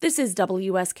This is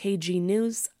WSKG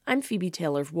News. I'm Phoebe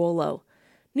Taylor-Wollo.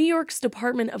 New York's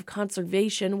Department of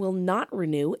Conservation will not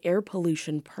renew air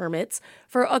pollution permits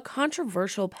for a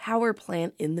controversial power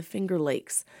plant in the Finger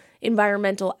Lakes.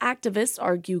 Environmental activists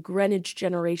argue Greenwich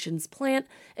Generation's plant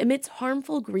emits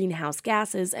harmful greenhouse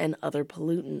gases and other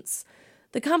pollutants.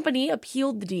 The company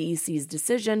appealed the DEC's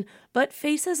decision, but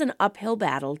faces an uphill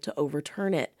battle to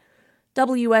overturn it.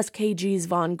 WSKG's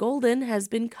Vaughn Golden has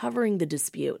been covering the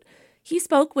dispute. He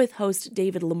spoke with host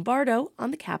David Lombardo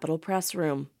on the Capitol Press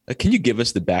Room. Can you give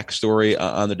us the backstory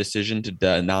on the decision to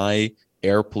deny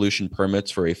air pollution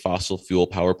permits for a fossil fuel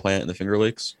power plant in the Finger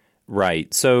Lakes?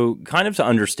 Right. So kind of to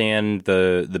understand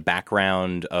the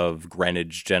background of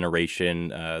Greenwich Generation,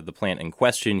 the plant in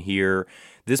question here,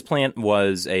 this plant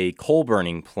was a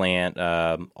coal-burning plant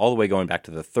all the way going back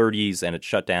to the 30s, and it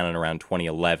shut down in around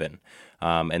 2011.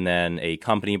 And then a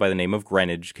company by the name of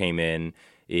Greenwich came in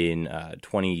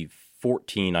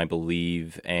 2014, I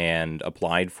believe, and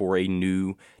applied for a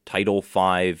new Title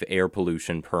V air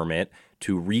pollution permit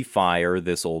to refire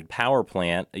this old power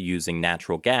plant using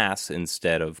natural gas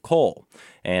instead of coal.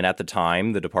 And at the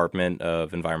time, the Department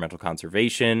of Environmental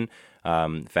Conservation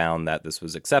found that this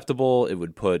was acceptable. It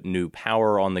would put new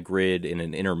power on the grid in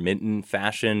an intermittent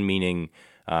fashion, meaning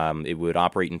it would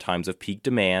operate in times of peak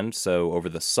demand, so over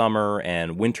the summer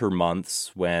and winter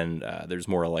months when there's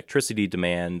more electricity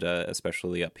demand,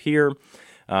 especially up here.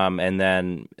 And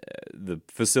then the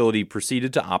facility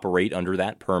proceeded to operate under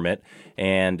that permit.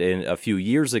 And a few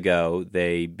years ago,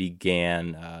 they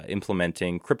began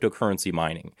implementing cryptocurrency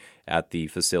mining at the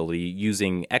facility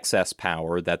using excess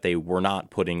power that they were not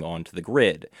putting onto the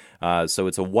grid. So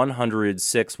it's a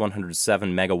 106,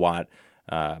 107 megawatt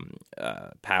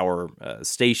power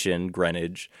station,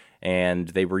 Greenwich, and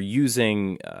they were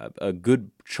using a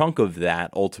good chunk of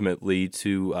that ultimately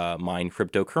to mine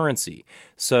cryptocurrency.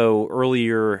 So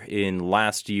earlier in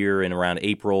last year, in around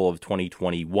April of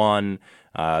 2021,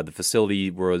 the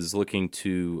facility was looking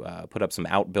to put up some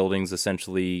outbuildings,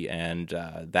 essentially, and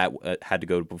that had to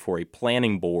go before a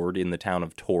planning board in the town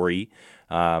of Torrey.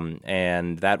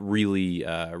 And that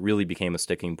really became a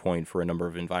sticking point for a number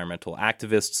of environmental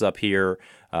activists up here,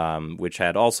 which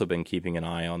had also been keeping an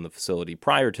eye on the facility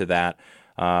prior to that.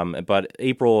 But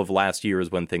April of last year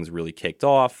is when things really kicked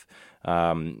off.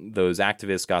 Those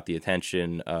activists got the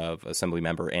attention of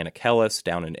Assemblymember Anna Kellis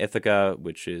down in Ithaca,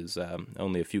 which is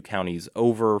only a few counties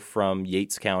over from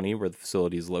Yates County, where the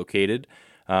facility is located.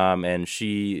 And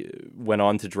she went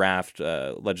on to draft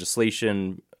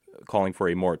legislation calling for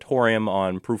a moratorium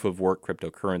on proof-of-work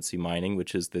cryptocurrency mining,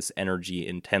 which is this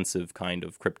energy-intensive kind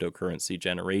of cryptocurrency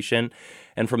generation.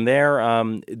 And from there,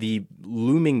 the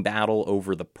looming battle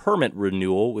over the permit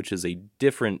renewal, which is a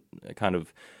different kind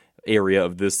of area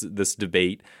of this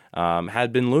debate,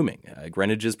 had been looming.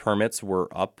 Greenwich's permits were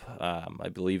up, I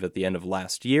believe, at the end of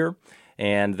last year,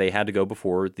 and they had to go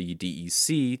before the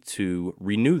DEC to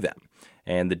renew them.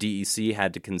 And the DEC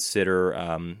had to consider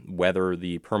whether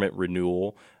the permit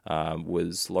renewal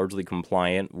was largely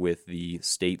compliant with the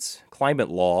state's climate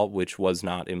law, which was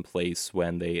not in place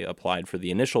when they applied for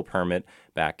the initial permit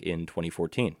back in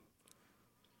 2014.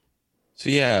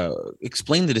 So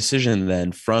explain the decision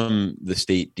then from the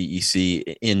state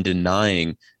DEC in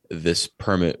denying this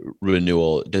permit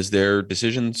renewal. Does their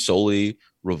decision solely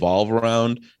revolve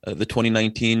around the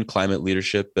 2019 Climate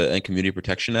Leadership and Community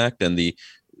Protection Act and the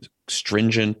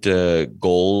stringent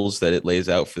goals that it lays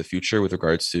out for the future with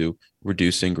regards to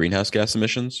reducing greenhouse gas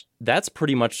emissions? That's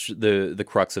pretty much the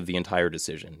crux of the entire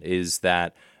decision, is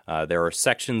that there are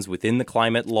sections within the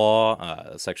climate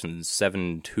law, Section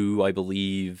 7.2, I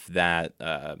believe, that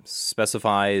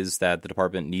specifies that the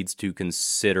department needs to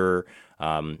consider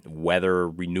whether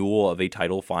renewal of a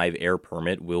Title V air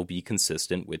permit will be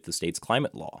consistent with the state's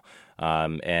climate law.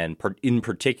 In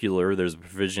particular, there's a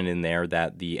provision in there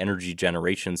that the energy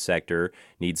generation sector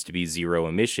needs to be zero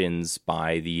emissions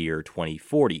by the year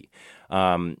 2040.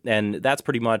 And that's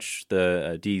pretty much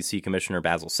the DEC Commissioner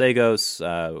Basil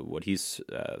Sagos, what he's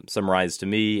summarized to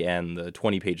me, and the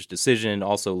 20-page decision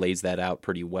also lays that out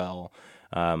pretty well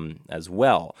as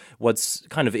well. What's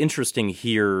kind of interesting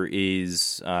here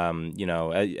is,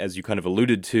 as you kind of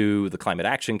alluded to, the Climate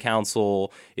Action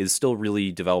Council is still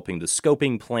really developing the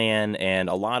scoping plan and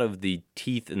a lot of the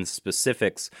teeth and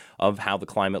specifics of how the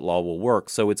climate law will work.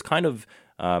 So it's kind of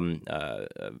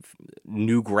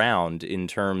new ground in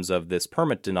terms of this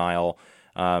permit denial,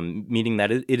 meaning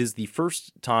that it is the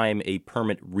first time a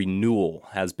permit renewal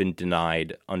has been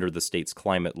denied under the state's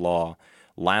climate law.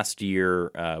 Last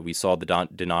year, we saw the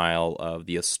denial of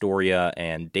the Astoria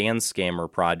and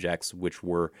Dan-Scammer projects, which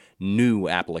were new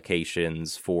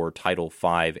applications for Title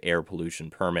V air pollution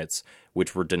permits,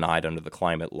 which were denied under the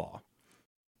climate law.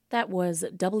 That was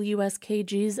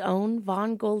WSKG's own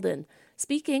Vaughn Golden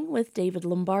speaking with David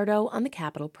Lombardo on the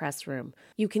Capitol Press Room.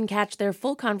 You can catch their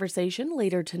full conversation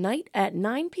later tonight at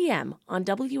 9 p.m. on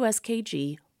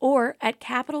WSKG or at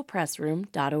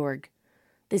capitolpressroom.org.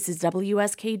 This is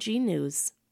WSKG News.